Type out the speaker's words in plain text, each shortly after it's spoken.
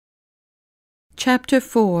Chapter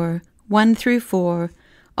 4, 1 through 4,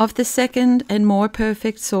 of the second and more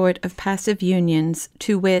perfect sort of passive unions,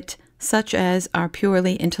 to wit, such as are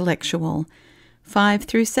purely intellectual. 5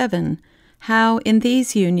 through 7, how in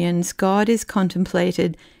these unions God is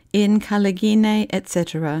contemplated in caligine,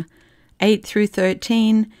 etc. 8 through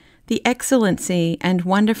 13, the excellency and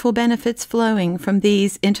wonderful benefits flowing from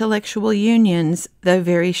these intellectual unions, though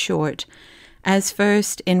very short, as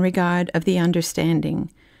first in regard of the understanding.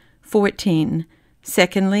 14.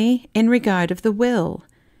 Secondly, in regard of the will.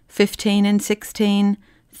 15 and 16.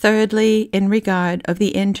 Thirdly, in regard of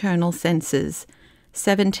the internal senses.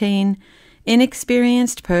 17.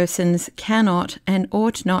 Inexperienced persons cannot and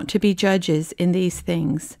ought not to be judges in these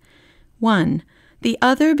things. 1. The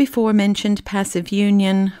other before-mentioned passive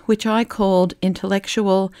union, which I called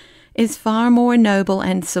intellectual, is far more noble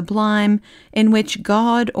and sublime, in which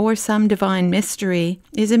God or some divine mystery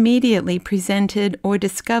is immediately presented or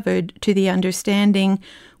discovered to the understanding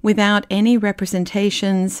without any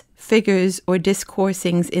representations, figures, or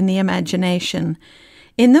discoursings in the imagination.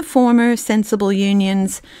 In the former sensible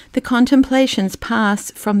unions, the contemplations pass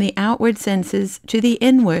from the outward senses to the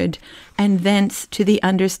inward, and thence to the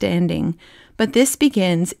understanding. But this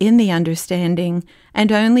begins in the understanding,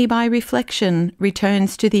 and only by reflection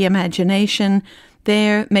returns to the imagination,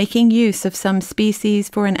 there making use of some species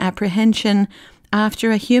for an apprehension,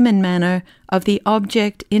 after a human manner, of the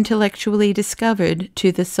object intellectually discovered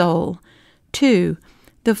to the soul. 2.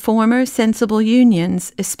 The former sensible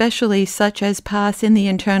unions, especially such as pass in the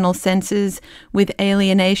internal senses with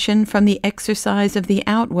alienation from the exercise of the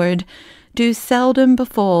outward, do seldom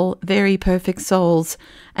befall very perfect souls,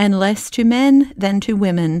 and less to men than to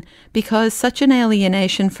women, because such an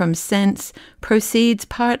alienation from sense proceeds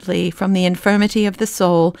partly from the infirmity of the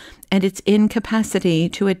soul and its incapacity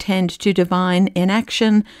to attend to divine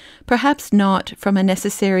inaction, perhaps not from a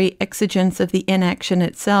necessary exigence of the inaction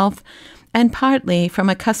itself, and partly from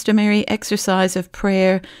a customary exercise of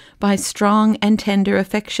prayer by strong and tender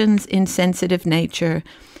affections in sensitive nature,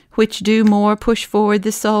 which do more push forward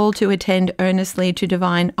the soul to attend earnestly to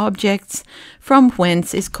divine objects, from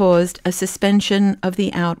whence is caused a suspension of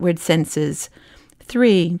the outward senses.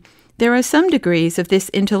 3. There are some degrees of this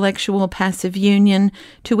intellectual passive union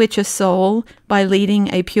to which a soul, by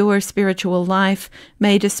leading a pure spiritual life,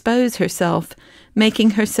 may dispose herself,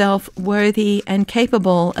 making herself worthy and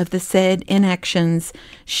capable of the said inactions,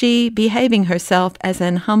 she behaving herself as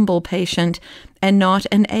an humble patient, and not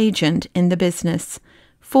an agent in the business.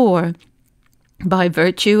 4. By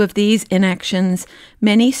virtue of these inactions,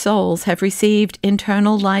 many souls have received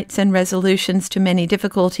internal lights and resolutions to many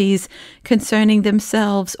difficulties concerning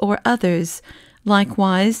themselves or others,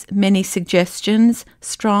 likewise many suggestions,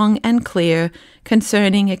 strong and clear,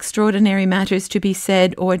 concerning extraordinary matters to be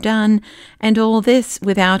said or done, and all this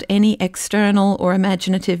without any external or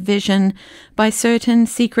imaginative vision, by certain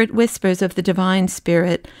secret whispers of the divine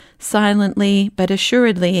Spirit, silently but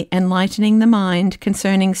assuredly enlightening the mind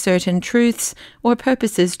concerning certain truths or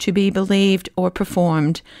purposes to be believed or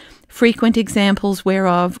performed. Frequent examples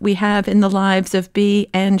whereof we have in the lives of B.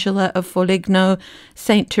 Angela of Foligno,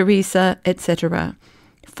 Saint Teresa, etc.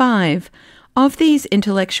 5. Of these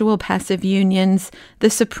intellectual passive unions, the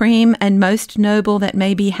supreme and most noble that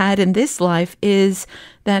may be had in this life is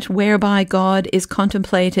that whereby God is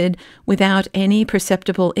contemplated without any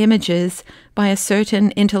perceptible images, by a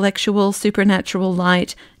certain intellectual supernatural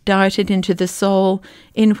light darted into the soul,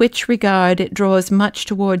 in which regard it draws much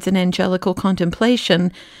towards an angelical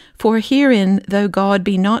contemplation, for herein, though God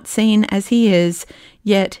be not seen as he is,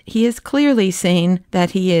 yet he is clearly seen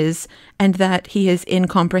that he is, and that he is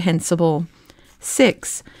incomprehensible.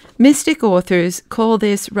 6. Mystic authors call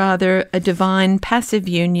this rather a divine passive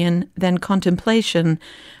union than contemplation,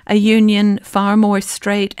 a union far more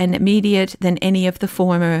straight and immediate than any of the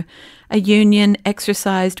former, a union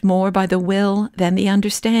exercised more by the will than the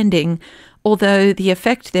understanding, although the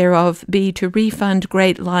effect thereof be to refund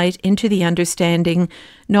great light into the understanding,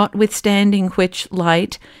 notwithstanding which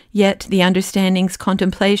light, yet the understanding's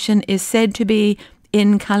contemplation is said to be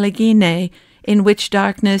in caligine, in which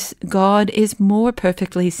darkness God is more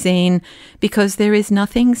perfectly seen, because there is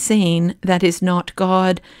nothing seen that is not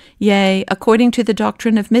God. Yea, according to the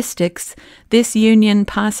doctrine of mystics, this union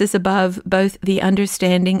passes above both the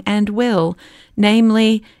understanding and will,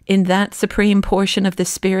 namely, in that supreme portion of the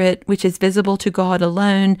Spirit which is visible to God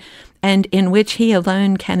alone, and in which he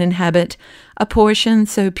alone can inhabit, a portion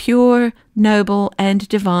so pure, noble, and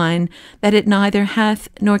divine, that it neither hath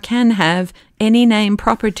nor can have any name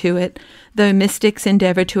proper to it, though mystics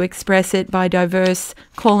endeavour to express it by diverse,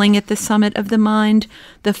 calling it the summit of the mind,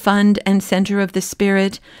 the fund and centre of the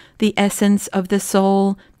spirit, the essence of the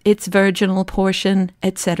soul, its virginal portion,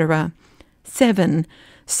 etc. 7.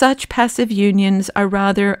 Such passive unions are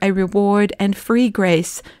rather a reward and free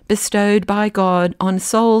grace bestowed by God on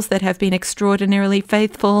souls that have been extraordinarily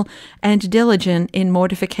faithful and diligent in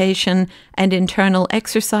mortification and internal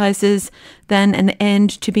exercises than an end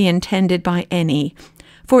to be intended by any.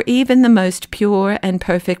 For even the most pure and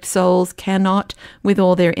perfect souls cannot, with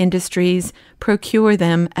all their industries, procure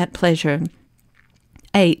them at pleasure.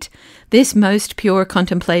 8. This most pure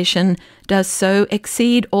contemplation does so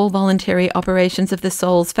exceed all voluntary operations of the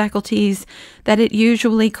soul's faculties that it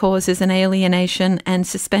usually causes an alienation and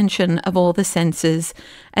suspension of all the senses,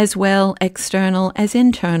 as well external as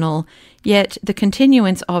internal, yet the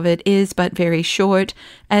continuance of it is but very short,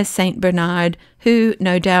 as St. Bernard, who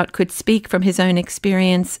no doubt could speak from his own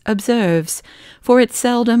experience, observes, for it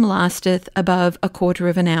seldom lasteth above a quarter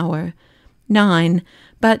of an hour. 9.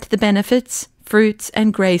 But the benefits, fruits,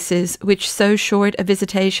 and graces which so short a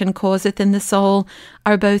visitation causeth in the soul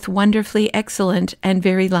are both wonderfully excellent and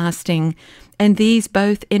very lasting, and these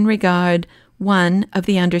both in regard, 1, of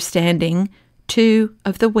the understanding, 2,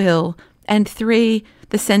 of the will, and 3,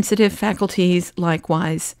 the sensitive faculties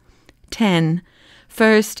likewise. 10.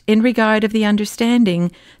 First, in regard of the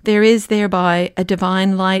understanding, there is thereby a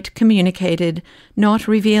divine light communicated, not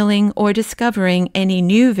revealing or discovering any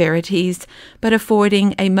new verities, but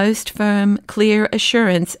affording a most firm, clear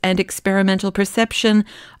assurance and experimental perception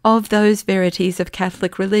of those verities of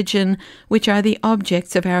Catholic religion which are the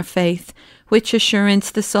objects of our faith, which assurance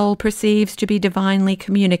the soul perceives to be divinely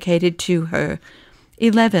communicated to her.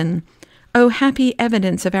 11. O happy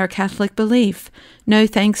evidence of our Catholic belief! No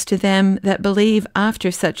thanks to them that believe after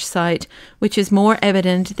such sight, which is more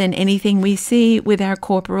evident than anything we see with our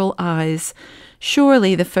corporal eyes.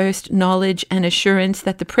 Surely the first knowledge and assurance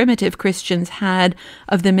that the primitive Christians had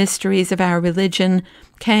of the mysteries of our religion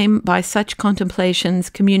came by such contemplations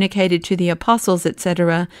communicated to the apostles,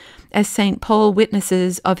 etc., as St. Paul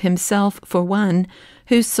witnesses of himself for one,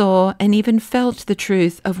 who saw and even felt the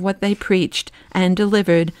truth of what they preached and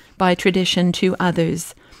delivered by tradition to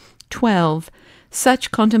others. 12.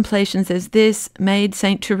 Such contemplations as this made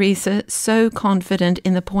St. Teresa so confident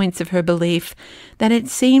in the points of her belief that it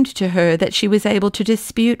seemed to her that she was able to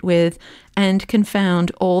dispute with and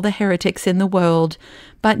confound all the heretics in the world,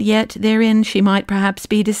 but yet therein she might perhaps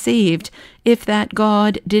be deceived, if that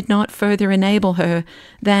God did not further enable her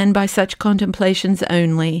than by such contemplations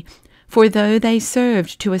only. For though they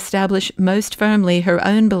served to establish most firmly her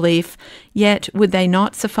own belief, yet would they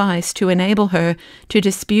not suffice to enable her to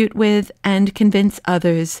dispute with and convince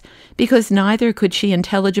others, because neither could she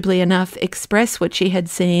intelligibly enough express what she had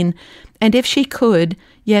seen, and if she could,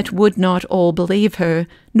 yet would not all believe her,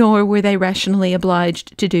 nor were they rationally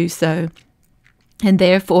obliged to do so. And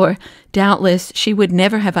therefore, doubtless, she would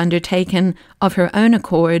never have undertaken, of her own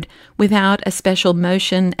accord, without a special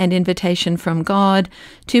motion and invitation from God,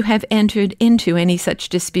 to have entered into any such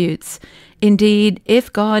disputes. Indeed,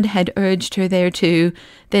 if God had urged her thereto,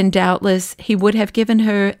 then doubtless he would have given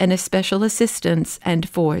her an especial assistance and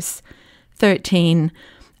force. 13.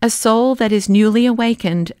 A soul that is newly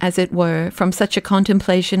awakened, as it were, from such a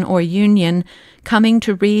contemplation or union, coming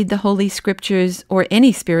to read the Holy Scriptures or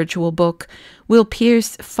any spiritual book, will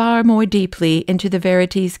pierce far more deeply into the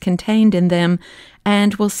verities contained in them,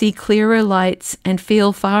 and will see clearer lights and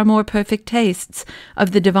feel far more perfect tastes of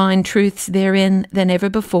the divine truths therein than ever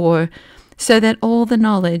before, so that all the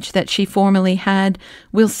knowledge that she formerly had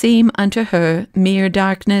will seem unto her mere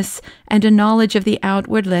darkness and a knowledge of the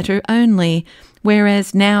outward letter only,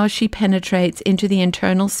 whereas now she penetrates into the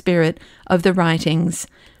internal spirit of the writings.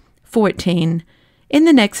 14. In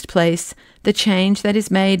the next place, the change that is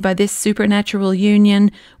made by this supernatural union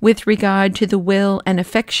with regard to the will and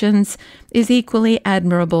affections is equally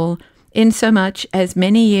admirable, insomuch as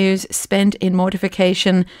many years spent in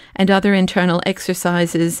mortification and other internal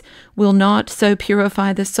exercises will not so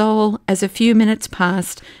purify the soul as a few minutes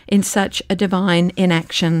passed in such a divine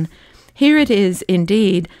inaction. Here it is,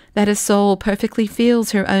 indeed, that a soul perfectly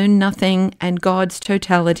feels her own nothing and God's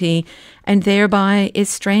totality, and thereby is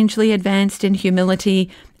strangely advanced in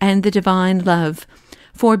humility and the divine love.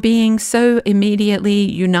 For being so immediately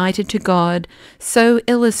united to God, so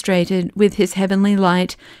illustrated with his heavenly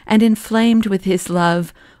light, and inflamed with his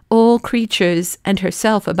love, all creatures, and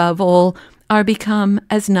herself above all, are become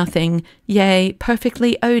as nothing, yea,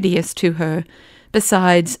 perfectly odious to her.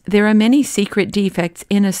 Besides, there are many secret defects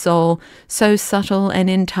in a soul, so subtle and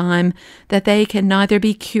in time, that they can neither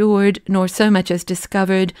be cured nor so much as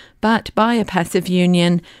discovered, but by a passive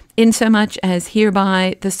union, insomuch as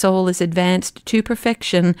hereby the soul is advanced to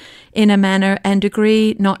perfection in a manner and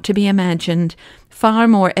degree not to be imagined, far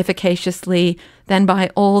more efficaciously than by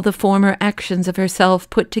all the former actions of herself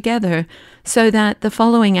put together, so that the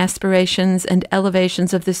following aspirations and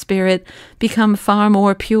elevations of the spirit become far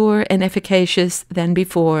more pure and efficacious than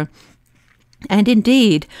before. And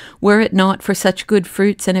indeed, were it not for such good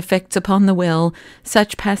fruits and effects upon the will,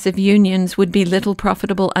 such passive unions would be little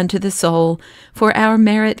profitable unto the soul, for our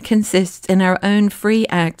merit consists in our own free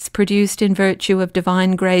acts produced in virtue of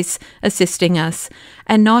divine grace assisting us,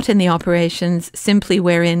 and not in the operations simply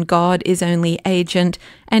wherein God is only agent,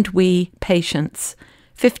 and we patients.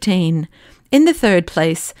 15. In the third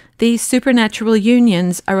place, these supernatural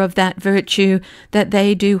unions are of that virtue that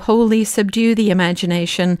they do wholly subdue the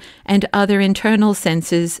imagination and other internal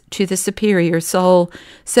senses to the superior soul,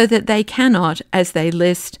 so that they cannot, as they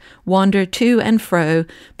list, wander to and fro,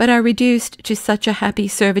 but are reduced to such a happy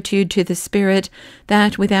servitude to the spirit,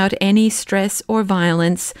 that without any stress or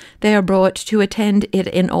violence they are brought to attend it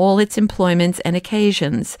in all its employments and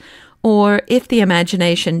occasions. Or, if the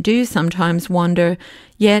imagination do sometimes wander,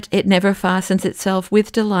 yet it never fastens itself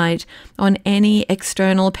with delight on any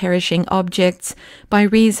external perishing objects, by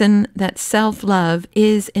reason that self-love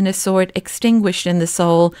is in a sort extinguished in the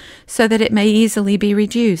soul, so that it may easily be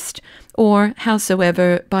reduced, or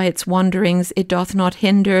howsoever by its wanderings it doth not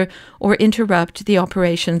hinder or interrupt the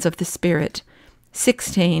operations of the spirit.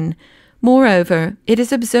 16. Moreover, it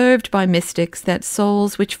is observed by mystics that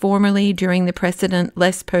souls which formerly, during the precedent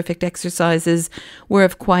less perfect exercises, were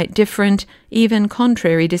of quite different, even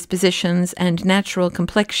contrary dispositions and natural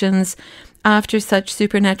complexions, after such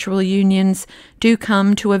supernatural unions do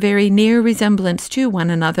come to a very near resemblance to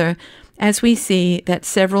one another, as we see that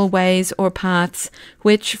several ways or paths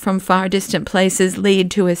which from far distant places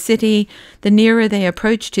lead to a city, the nearer they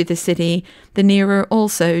approach to the city, the nearer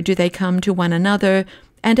also do they come to one another,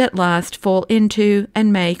 and at last fall into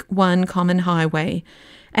and make one common highway.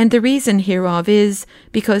 And the reason hereof is,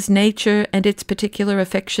 because nature and its particular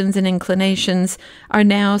affections and inclinations are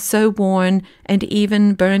now so worn and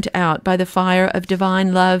even burnt out by the fire of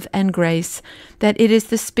divine love and grace, that it is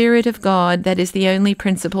the Spirit of God that is the only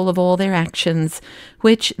principle of all their actions,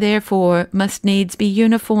 which therefore must needs be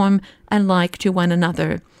uniform and like to one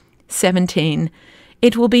another. 17.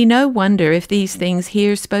 It will be no wonder if these things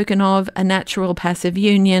here spoken of, a natural passive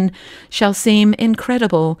union, shall seem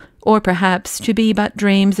incredible, or perhaps to be but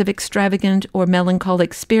dreams of extravagant or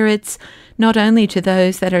melancholic spirits, not only to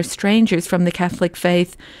those that are strangers from the Catholic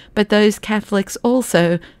faith, but those Catholics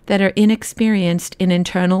also that are inexperienced in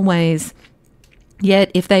internal ways. Yet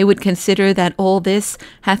if they would consider that all this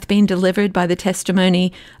hath been delivered by the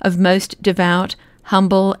testimony of most devout,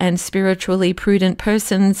 humble and spiritually prudent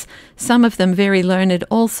persons, some of them very learned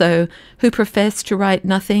also, who profess to write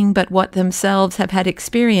nothing but what themselves have had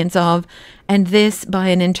experience of, and this by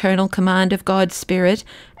an internal command of God's Spirit,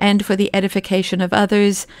 and for the edification of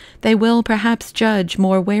others, they will perhaps judge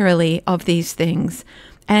more warily of these things.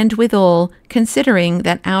 And withal, considering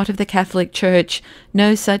that out of the Catholic Church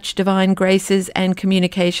no such divine graces and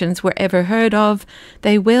communications were ever heard of,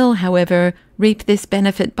 they will, however, reap this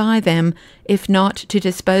benefit by them, if not to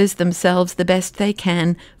dispose themselves the best they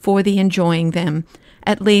can for the enjoying them.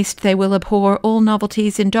 At least they will abhor all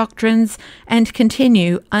novelties in doctrines, and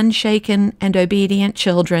continue unshaken and obedient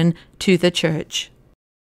children to the Church.